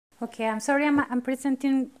Okay, I'm sorry I'm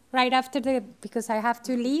presenting right after because I have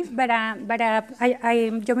to leave, but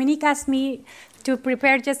Dominique asked me to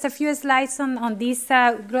prepare just a few slides on this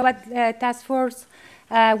Global Task Force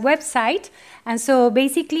website. And so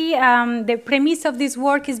basically the premise of this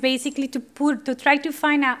work is basically to try to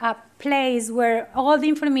find a place where all the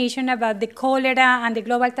information about the cholera and the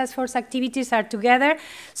Global Task Force activities are together.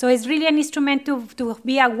 So it's really an instrument to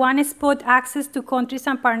be a one-spot access to countries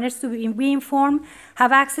and partners to be informed,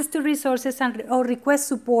 have access to resources or request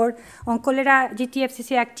support on cholera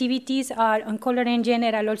GTFCC activities or on cholera in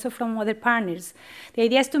general, also from other partners. The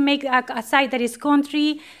idea is to make a site that is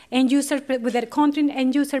country and user with a country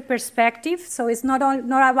and user perspective. So it's not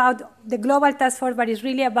about the Global Task Force, but it's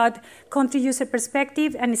really about country user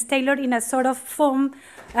perspective, and it's tailored in a sort of foam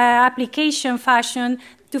application fashion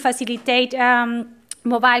to facilitate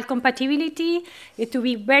mobile compatibility, to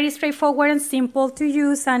be very straightforward and simple to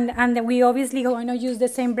use, and we obviously going to use the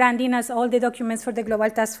same branding as all the documents for the Global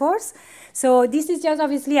Task Force. So this is just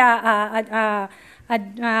obviously a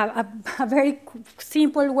very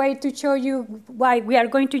simple way to show you why we are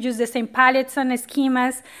going to use the same palettes and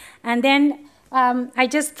schemas. And then I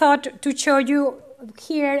just thought to show you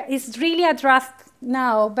here is really a draft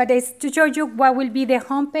now, but it's to show you what will be the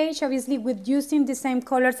homepage, obviously with using the same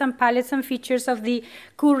colors and palettes and features of the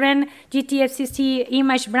current GTFCC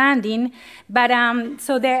image branding. But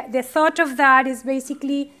so the thought of that is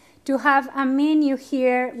basically to have a menu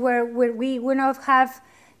here where we will not have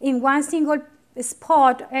in one single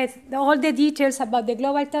spot all the details about the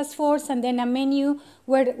Global Task Force, and then a menu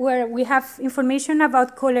where we have information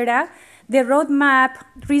about cholera, the roadmap,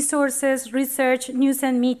 resources, research, news,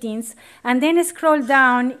 and meetings, and then scroll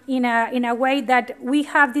down in a way that we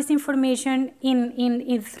have this information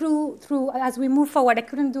through as we move forward. I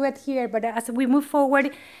couldn't do it here, but as we move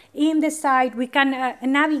forward in the site, we can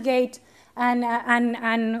navigate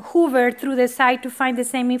and hover through the site to find the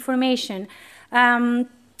same information.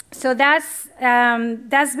 So that's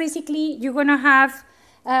basically, you're going to have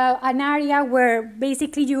an area where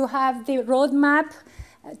basically you have the roadmap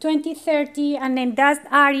 2030, and then that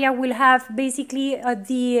area will have basically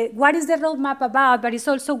what is the roadmap about, but it's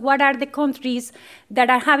also what are the countries that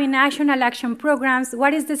are having national action programs,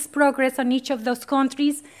 what is this progress on each of those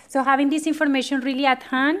countries. So having this information really at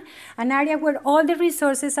hand, an area where all the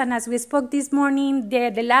resources, and as we spoke this morning,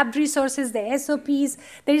 the lab resources, the SOPs,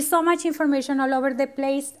 there is so much information all over the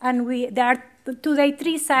place, and there are today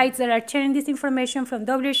 3 sites that are sharing this information from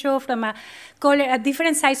WHO, from a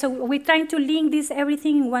different sites. So we're trying to link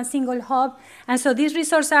everything in one single hub. And so this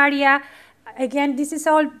resource area, again, this is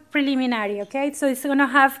all preliminary, okay? So it's going to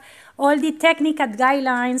have all the technical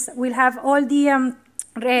guidelines. We'll have all the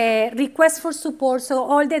requests for support, so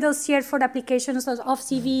all the dossiers for applications of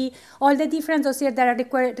CV, all the different dossiers that are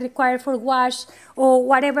required for WASH or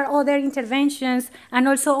whatever other interventions, and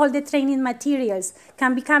also all the training materials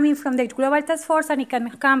can be coming from the Global Task Force, and it can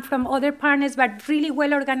come from other partners, but really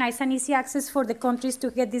well organized and easy access for the countries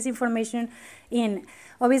to get this information in.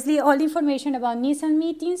 Obviously, all the information about needs and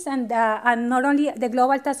meetings, and not only the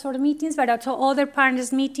Global Task Force meetings, but also other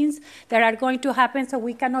partners' meetings that are going to happen, so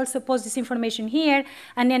we can also post this information here.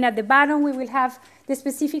 And then at the bottom, we will have the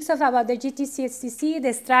specifics about the GTFCC,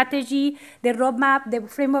 the strategy, the roadmap, the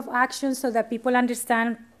frame of action, so that people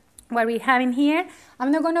understand what we have in here.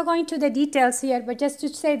 I'm not going to go into the details here, but just to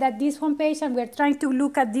say that this homepage, and we're trying to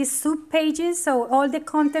look at these sub-pages, so all the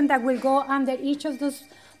content that will go under each of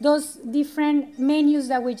those different menus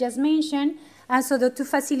that we just mentioned, and so to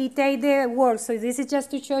facilitate the work. So this is just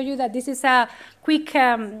to show you that this is a quick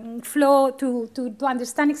flow to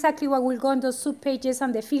understand exactly what will go on those sub-pages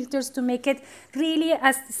and the filters to make it really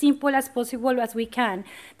as simple as possible as we can.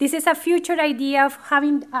 This is a future idea of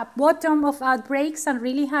having a bottom of outbreaks and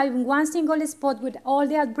really having one single spot with all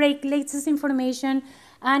the outbreak latest information,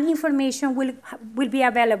 and information will be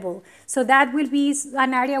available. So that will be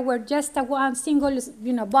an area where just one single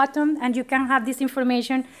button, and you can have this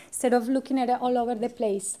information instead of looking at it all over the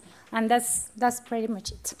place. And that's pretty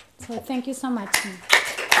much it. So thank you so much.